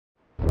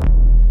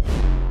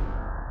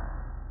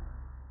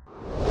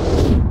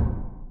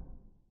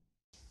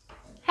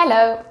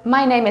Hello,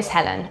 my name is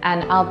Helen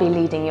and I'll be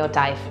leading your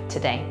dive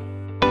today.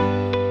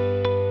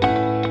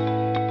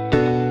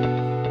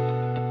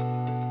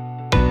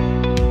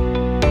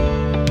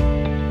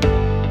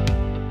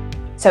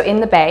 So in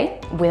the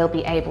bay, we'll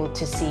be able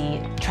to see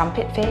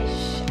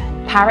trumpetfish,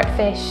 and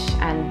parrotfish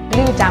and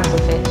blue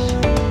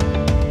damselfish.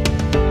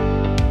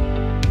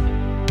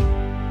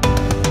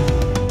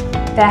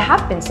 There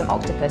have been some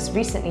octopus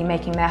recently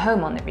making their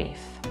home on the reef,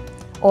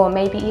 or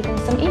maybe even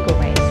some eagle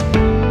rays.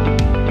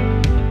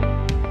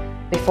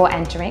 Before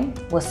entering,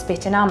 we'll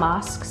spit in our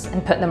masks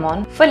and put them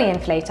on, fully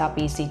inflate our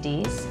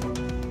BCDs,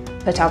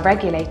 put our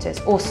regulators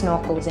or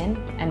snorkels in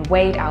and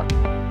wade out.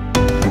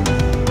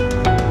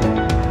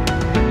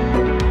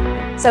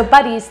 So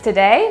buddies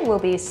today will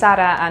be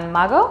Sara and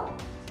Mago,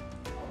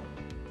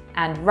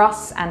 and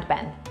Ross and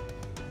Ben.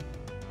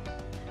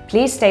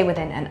 Please stay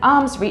within an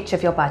arm's reach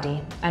of your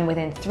buddy and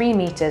within 3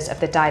 meters of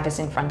the divers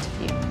in front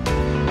of you.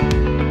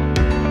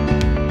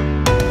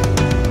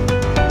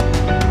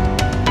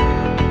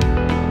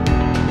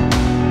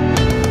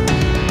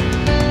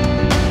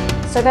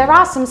 So there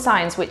are some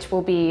signs which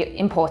will be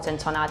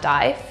important on our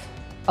dive.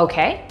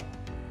 Okay,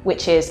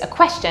 which is a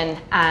question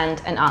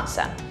and an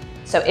answer.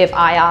 So if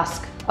I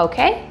ask,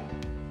 okay,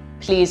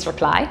 please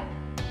reply,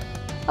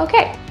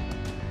 okay.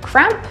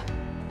 Cramp,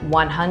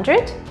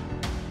 100,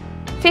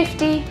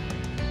 50,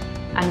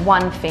 and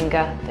 1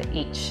 finger for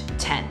each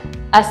 10.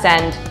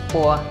 Ascend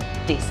or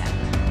descend.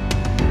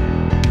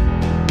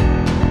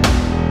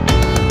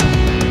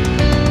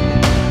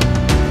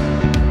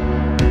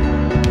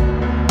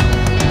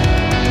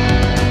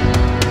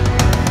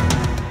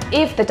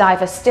 If the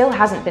diver still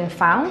hasn't been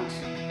found,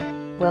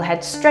 we'll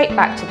head straight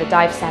back to the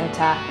dive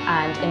centre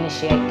and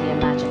initiate the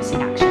emergency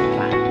action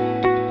plan.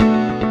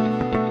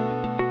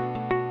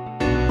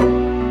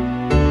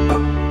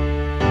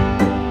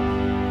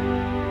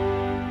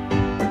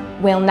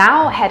 We'll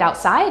now head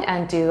outside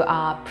and do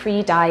our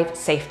pre-dive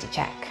safety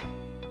check.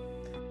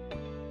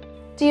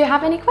 Do you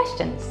have any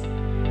questions?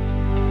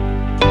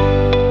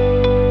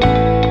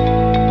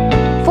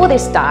 For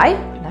this dive,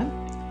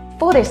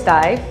 for this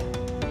dive,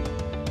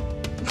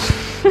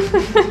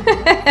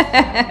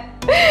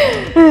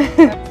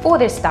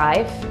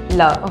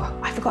 low, oh,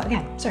 I forgot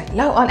again, sorry,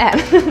 low on M.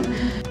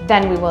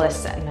 Then we will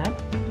ascend, no?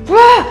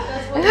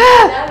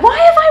 Why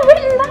have I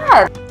written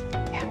that?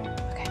 Yeah,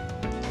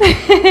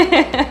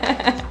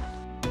 okay.